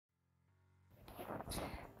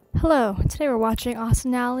Hello, today we're watching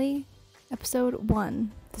Austin Alley, episode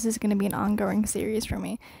 1. This is going to be an ongoing series for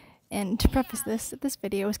me. And to preface this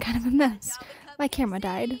video is kind of a mess. My camera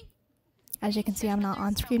died. As you can see, I'm not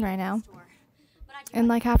on screen right now. And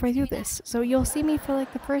like halfway through this. So you'll see me for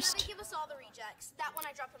like the first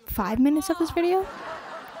 5 minutes of this video.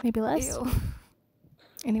 Maybe less. Ew.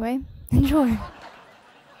 Anyway, enjoy. Well,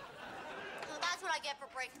 that's what I get for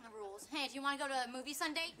breaking the rules. Hey, do you want to go to a movie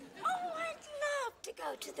Sunday? Oh, I'd love to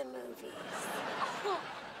go to the movies. Oh,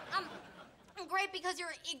 I'm great because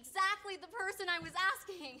you're exactly the person I was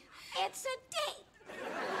asking. It's a date.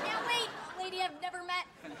 Now wait, a lady I've never met.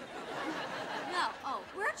 No. Oh,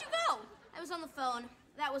 where'd you go? I was on the phone.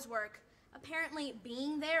 That was work. Apparently,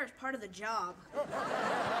 being there is part of the job.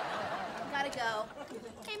 Gotta go.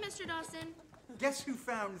 Hey, Mr. Dawson. Guess who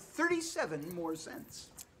found 37 more cents?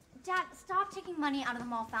 Dad, stop taking money out of the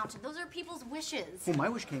mall fountain. Those are people's wishes. Well, my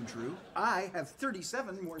wish came true. I have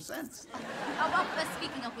 37 more cents.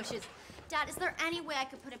 Speaking of wishes, Dad, is there any way I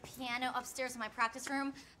could put a piano upstairs in my practice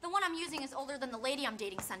room? The one I'm using is older than the lady I'm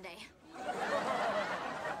dating Sunday.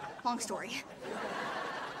 Long story.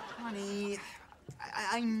 Honey,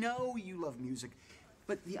 I know you love music,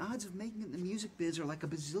 but the odds of making it in the music biz are like a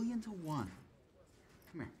bazillion to 1.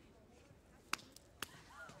 Come here.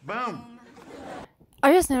 Boom.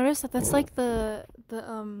 I just noticed that that's like the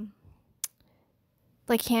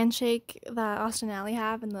like handshake that Austin Alley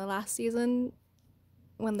have in the last season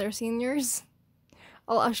when they're seniors.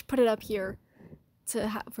 I should put it up here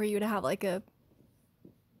to for you to have like a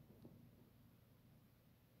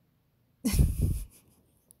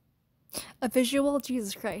a visual.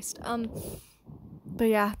 Jesus Christ. But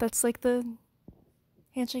yeah, that's like the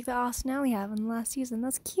handshake that Austin Alley have in the last season.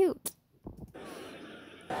 That's cute.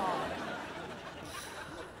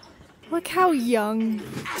 Look how young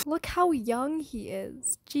he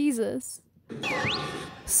is. Jesus.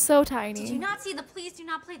 So tiny. Did you not see the please do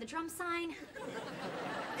not play the drum sign?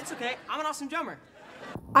 It's okay. I'm an awesome drummer.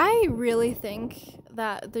 I really think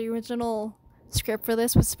that the original script for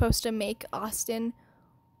this was supposed to make Austin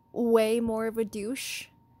way more of a douche.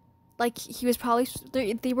 Like, he was probably,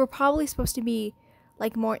 they were probably supposed to be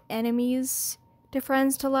like more enemies to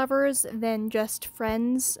friends to lovers than just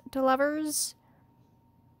friends to lovers.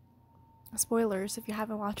 Spoilers, if you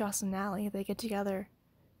haven't watched Austin Alley, they get together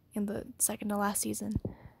in the second to last season.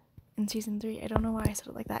 In season 3. I don't know why I said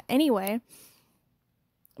it like that. Anyway,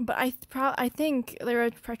 but I think they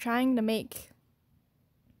were trying to make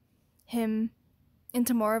him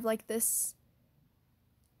into more of like this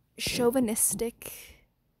chauvinistic,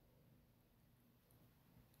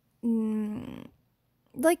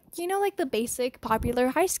 like, you know, like the basic popular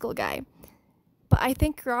high school guy. But I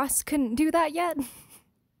think Ross couldn't do that yet.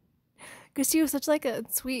 Because he was such like a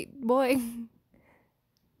sweet boy.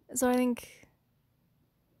 So I think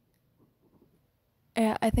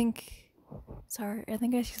sorry, I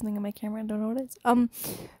think I see something on my camera, I don't know what it is.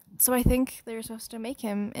 So I think they're supposed to make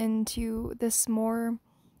him into this more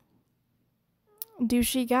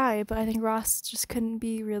douchey guy, but I think Ross just couldn't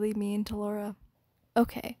be really mean to Laura.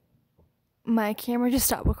 Okay. My camera just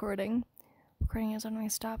stopped recording. Recording is on my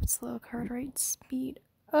stop, slow card rate speed.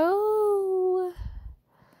 Oh,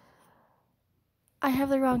 I have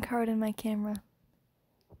the wrong card in my camera.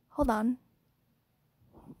 Hold on.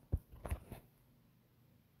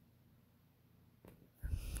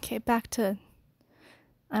 Okay, back to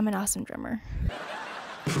I'm an awesome drummer.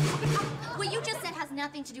 What you just said has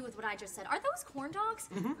nothing to do with what I just said. Are those corn dogs?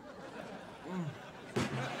 Mm-hmm.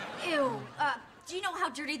 Ew. Do you know how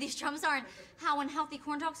dirty these drums are and how unhealthy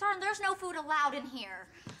corn dogs are? And there's no food allowed in here.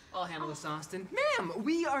 I'll handle this, Austin. Ma'am,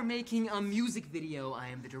 we are making a music video. I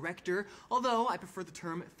am the director, although I prefer the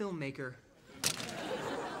term filmmaker.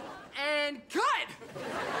 And cut!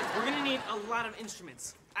 We're gonna need a lot of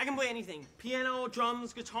instruments. I can play anything. Piano,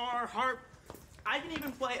 drums, guitar, harp. I can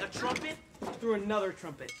even play a trumpet through another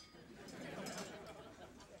trumpet.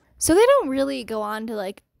 So they don't really go on to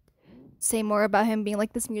like say more about him being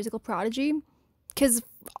like this musical prodigy, because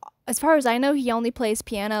as far as I know, he only plays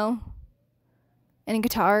piano and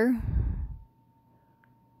guitar.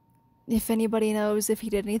 If anybody knows if he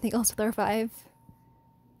did anything else with R5,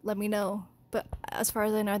 let me know. But as far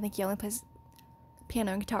as I know, I think he only plays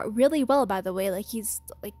piano and guitar really well, by the way. Like, he's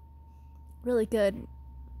like really good.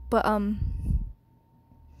 But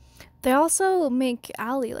they also make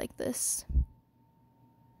Allie like this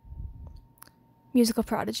musical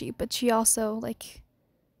prodigy, but she also, like,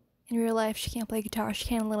 in real life, she can't play guitar. She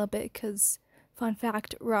can a little bit because, fun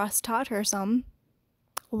fact, Ross taught her some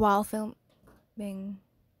while filming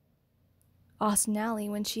Austin Alley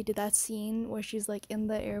when she did that scene where she's like in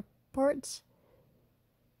the airport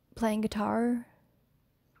playing guitar.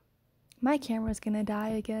 My camera's gonna die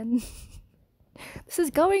again. This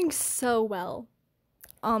is going so well.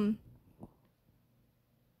 And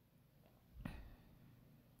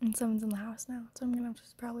someone's in the house now, so I'm gonna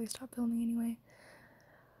just probably stop filming anyway.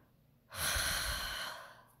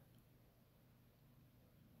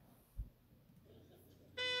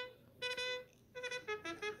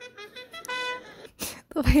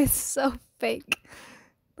 The way it's so fake.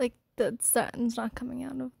 Like the sun's not coming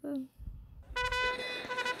out of the.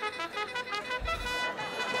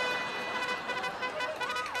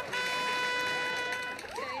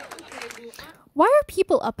 Why are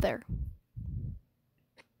people up there?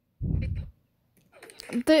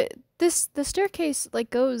 The staircase like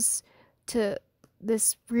goes to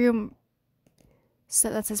this room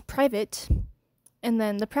that says private, and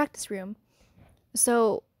then the practice room.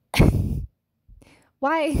 So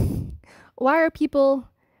why are people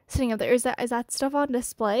sitting up there? Is that stuff on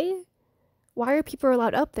display? Why are people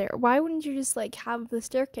allowed up there? Why wouldn't you just like have the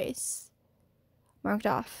staircase marked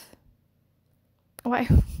off? Why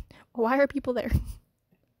are people there?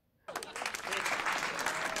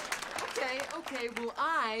 Okay, well,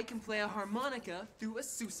 I can play a harmonica through a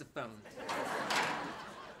sousaphone.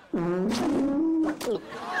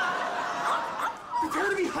 Prepare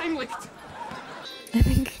to be Heimlicked!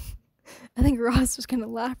 I think Ross was gonna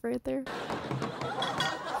laugh right there.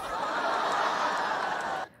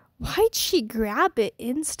 Why'd she grab it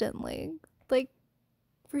instantly? Like,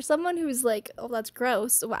 for someone who's like, oh, that's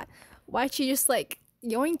gross, why'd she just like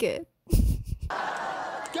yoink it?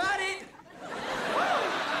 Got it!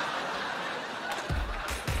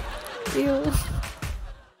 Ew.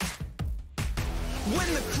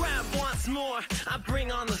 When the crowd wants more, I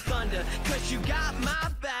bring on the thunder. 'Cause you got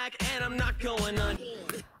my back and I'm not going under.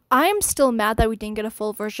 I'm still mad that we didn't get a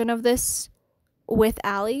full version of this with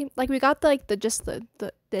Allie. Like we got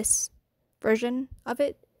this version of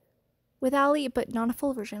it with Allie, but not a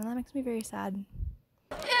full version. And that makes me very sad.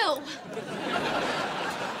 Ew!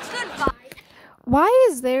 Goodbye. Why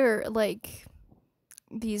is there like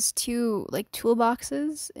these two like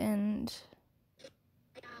toolboxes and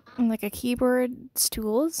like a keyboard,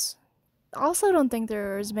 stools? Also don't think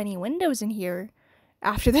there's many windows in here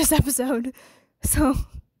after this episode. So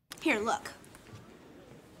Here, look.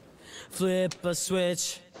 Flip a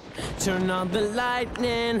switch, turn on the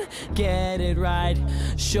lightning, get it right,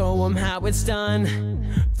 show them how it's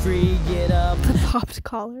done, free it up. the popped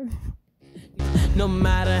collar. No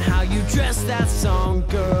matter how you dress that song,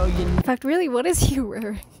 girl, you In fact, really, what is he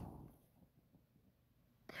wearing?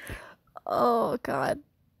 Oh god.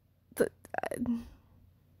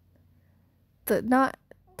 The not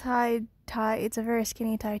tie, it's a very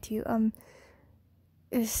skinny tie too.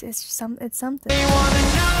 It's something.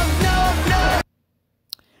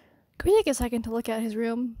 Can we take a second to look at his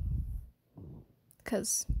room?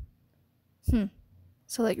 Cause,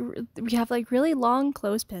 so like we have like really long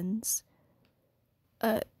clothespins.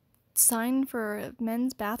 A sign for a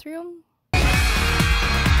men's bathroom.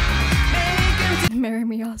 Marry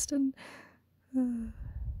me, Austin.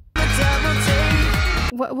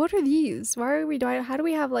 What are these? Why are we doing? How do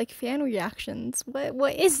we have like fan reactions?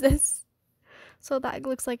 What is this? So that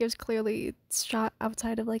looks like it was clearly shot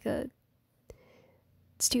outside of like a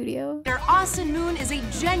studio. Austin Moon is a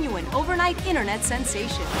genuine overnight internet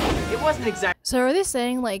sensation. It wasn't exactly. So are they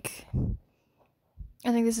saying like,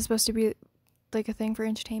 I think this is supposed to be like a thing for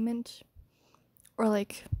entertainment, or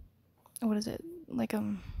like, what is it? Like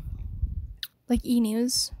E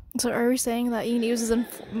News. So are we saying that E News is in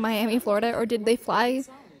Miami, Florida, or did they fly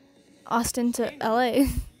Austin to LA?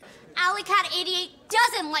 Alley Cat 88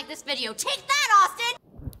 doesn't like this video. Take that,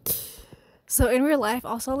 Austin! So in real life,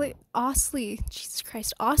 Jesus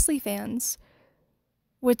Christ, Osley fans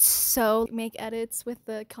would so make edits with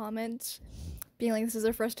the comment being like, this is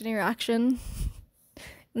their first interaction,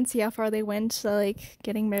 and see how far they went to like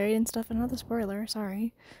getting married and stuff. Another spoiler,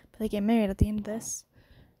 sorry, but they get married at the end of this.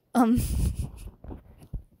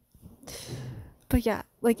 But yeah,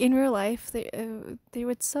 like in real life, they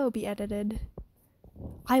would so be edited.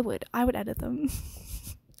 I would edit them.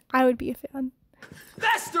 I would be a fan.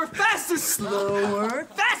 Faster, faster, slower,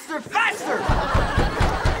 faster, faster!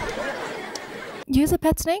 Use a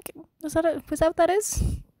pet snake? Was that what that is?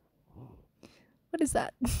 What is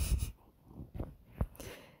that?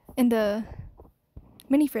 And a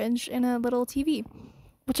mini fridge and a little TV,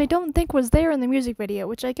 which I don't think was there in the music video,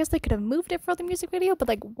 which I guess they could have moved it for the music video, but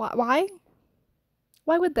like, why?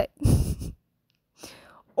 Why would they?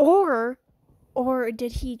 Or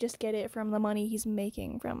did he just get it from the money he's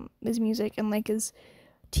making from his music and like his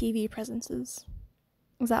TV presences?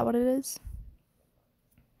 Is that what it is?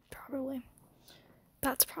 Probably.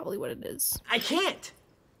 That's probably what it is. I can't.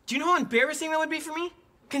 Do you know how embarrassing that would be for me?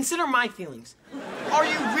 Consider my feelings. Are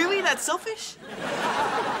you really that selfish?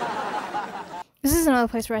 This is another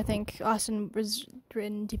place where I think Austin was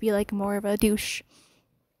written to be like more of a douche.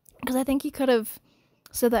 Because I think he could have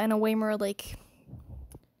said that in a way more like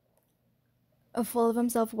a full of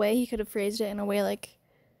himself way. He could have phrased it in a way like,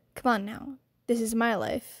 come on now, this is my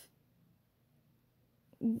life.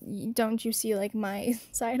 Don't you see like my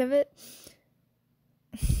side of it?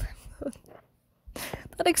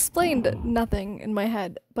 That explained nothing in my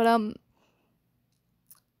head, but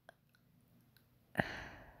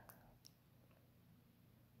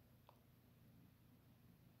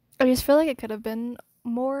I just feel like it could have been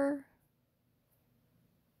more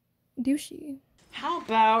douchey. How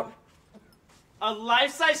about a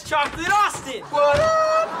life-size chocolate Austin?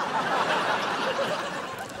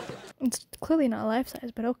 It's clearly not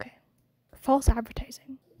life-size, but okay. False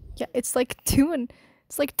advertising. Yeah, it's like 2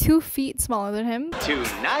 feet smaller than him.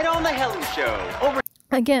 Tonight on the Helen Show.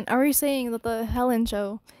 Again, are we saying that the Helen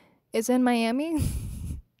Show is in Miami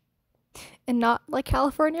and not like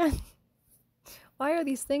California? Why are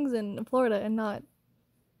these things in Florida and not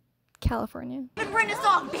California? I've written a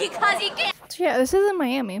song because he can't. So yeah, this is in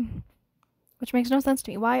Miami, which makes no sense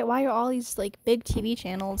to me. Why are all these like big TV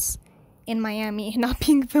channels in Miami and not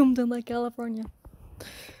being filmed in like California?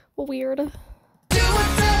 Weird.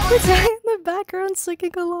 This guy in the background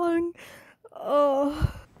singing along.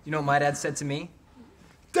 Oh. You know what my dad said to me?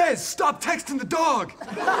 Des, stop texting the dog!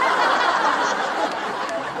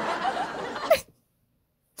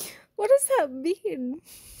 What does that mean?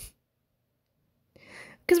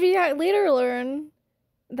 Because we later learn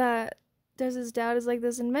that Des's dad is like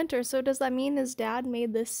this inventor, so does that mean his dad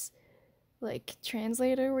made this like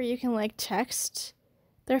translator where you can like text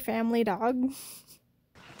their family dog?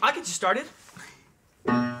 I'll get you started.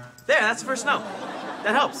 There, that's the first note.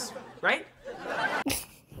 That helps, right?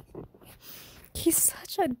 He's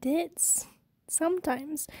such a ditz.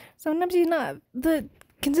 Sometimes he's not. The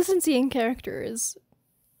consistency in character is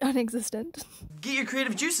non-existent. Get your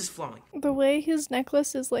creative juices flowing. The way his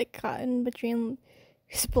necklace is like caught in between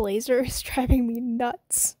his blazer is driving me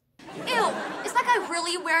nuts. Ew, is that guy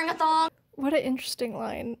really wearing a thong? What an interesting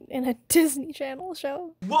line in a Disney Channel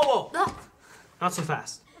show. Whoa! Ugh. Not so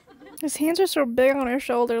fast. His hands are so big on her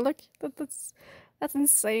shoulder. Look, that's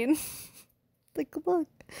insane. Like, look,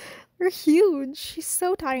 they're huge. She's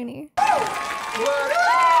so tiny.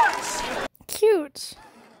 Cute.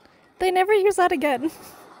 They never use that again.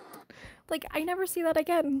 Like, I never see that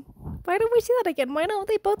again. Why don't we see that again? Why don't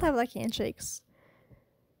they both have like handshakes?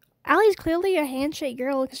 Allie's clearly a handshake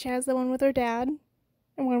girl because she has the one with her dad,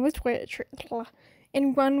 and one with Trish.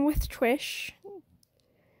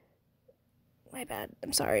 My bad.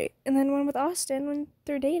 I'm sorry. And then one with Austin when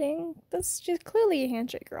they're dating. That's just clearly a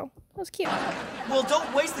handshake girl. That's cute. Well,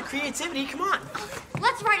 don't waste the creativity. Come on.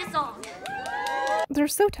 Let's write a song. They're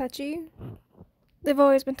so touchy. They've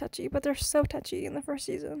always been touchy, but they're so touchy in the first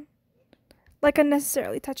season. Like,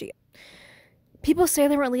 unnecessarily touchy. People say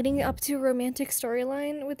they weren't leading up to a romantic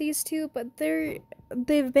storyline with these two, but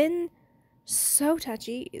they've been so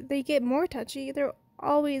touchy. They get more touchy. They're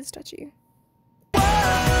always touchy.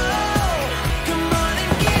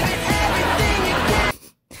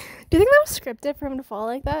 Do you think that was scripted for him to fall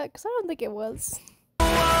like that? Because I don't think it was.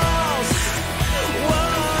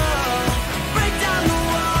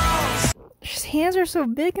 His hands are so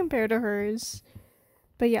big compared to hers.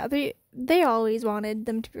 But yeah, they always wanted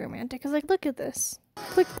them to be romantic. Cause like, look at this.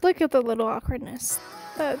 Look at the little awkwardness.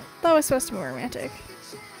 That was supposed to be romantic.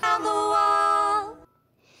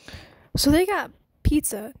 So they got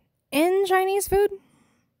pizza and Chinese food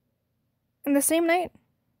in the same night.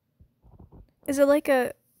 Is it like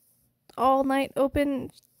a all night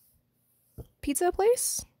open pizza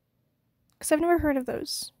place? Because I've never heard of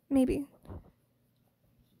those. Maybe.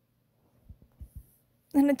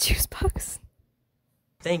 And a juice box.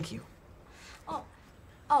 Thank you.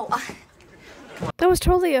 That was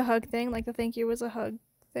totally a hug thing. Like the thank you was a hug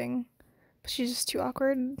thing. But she's just too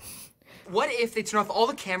awkward. What if they turn off all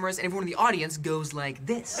the cameras and everyone in the audience goes like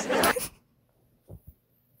this?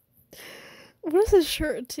 What is his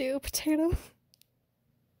shirt too? Potato.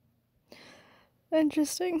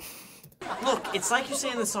 Interesting. Look, it's like you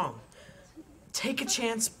say in the song. Take a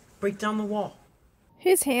chance, break down the wall.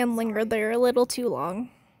 His hand lingered there a little too long.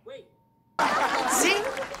 Wait. See?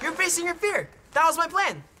 You're facing your fear. That was my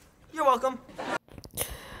plan. You're welcome.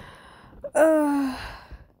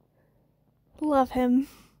 Love him.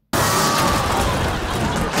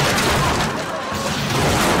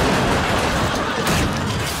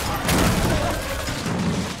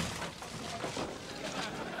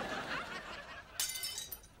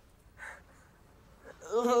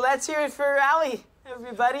 Let's hear it for Allie,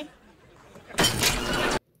 everybody.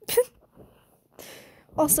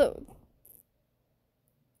 Also,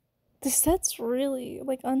 the set's really,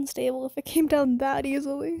 like, unstable if it came down that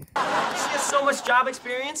easily. She has so much job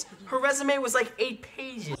experience. Her resume was like 8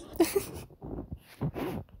 pages. I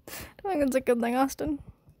think it's a good thing, Austin.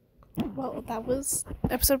 Well, that was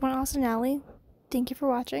episode 1, Austin and Allie. Thank you for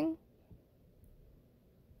watching.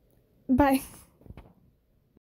 Bye.